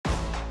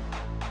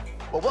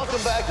Well,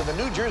 welcome back to the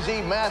New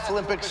Jersey Math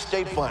Olympics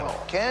State Final.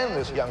 Can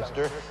this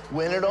youngster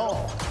win it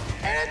all?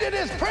 And it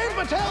is Prem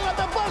Patel at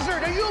the buzzer.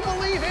 Do you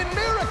believe in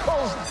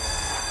miracles?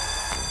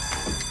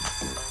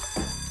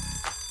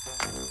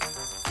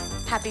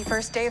 Happy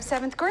first day of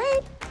 7th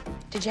grade.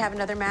 Did you have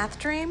another math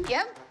dream?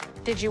 Yep.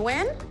 Did you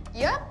win?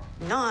 Yep.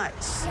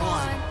 Nice.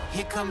 1,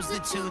 here comes the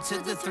 2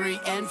 to the 3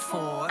 and 4.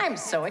 I'm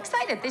so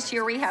excited. This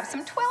year we have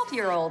some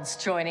 12-year-olds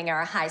joining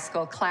our high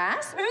school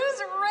class.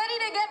 Who's ready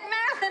to get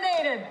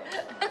mathinated?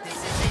 This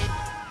is it.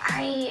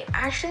 I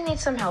actually need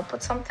some help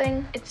with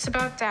something. It's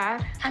about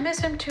Dad. I miss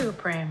him too,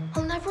 Prem.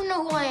 I'll never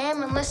know who I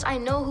am unless I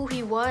know who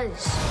he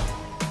was.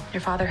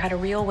 Your father had a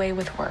real way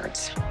with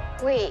words.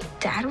 Wait,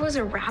 Dad was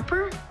a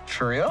rapper?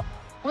 For real?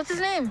 What's his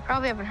name?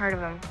 Probably haven't heard of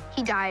him.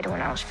 He died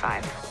when I was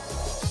 5.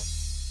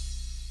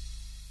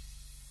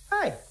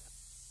 Hi.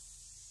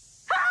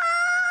 Ah!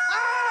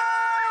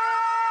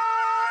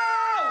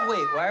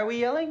 Wait, why are we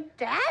yelling?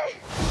 Dad?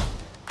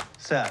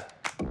 What's up?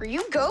 Are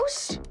you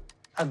Ghost?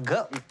 A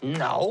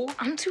No.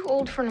 I'm too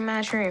old for an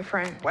imaginary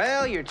friend.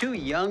 Well, you're too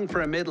young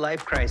for a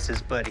midlife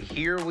crisis, but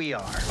here we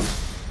are.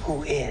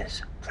 Who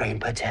is Prem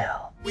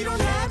Patel? We don't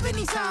have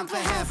any time for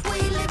halfway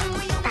living.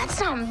 That's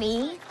not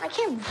me. I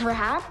can't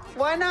rap.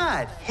 Why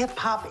not?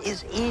 Hip-hop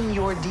is in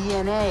your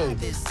DNA.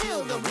 This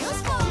till the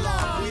wheels fall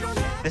off. We don't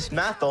have This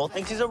math-old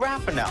thinks he's a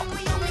rapper now.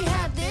 we only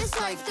have this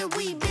life that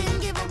we've been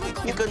given.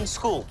 You're good in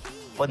school,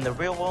 but in the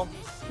real world,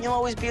 you'll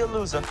always be a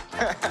loser.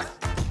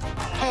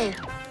 Hey,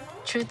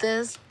 truth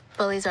is,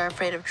 bullies are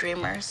afraid of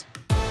dreamers.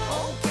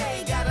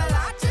 Okay, got a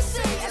lot to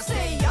say. I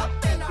say up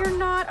and You're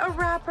not a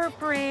rapper,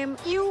 Prem.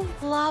 You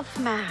love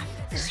math.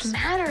 This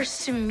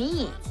matters to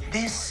me.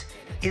 This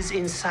is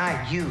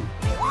inside you.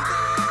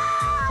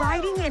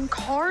 Riding in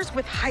cars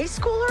with high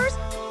schoolers?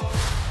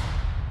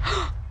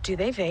 Do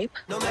they vape?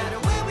 no matter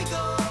where we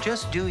go,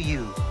 Just do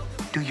you.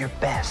 Do your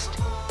best.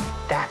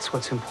 That's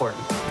what's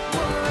important.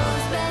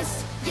 world's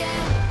best.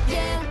 Yeah,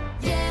 yeah,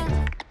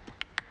 yeah.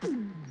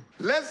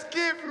 Let's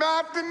get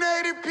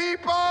mathinated,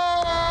 people!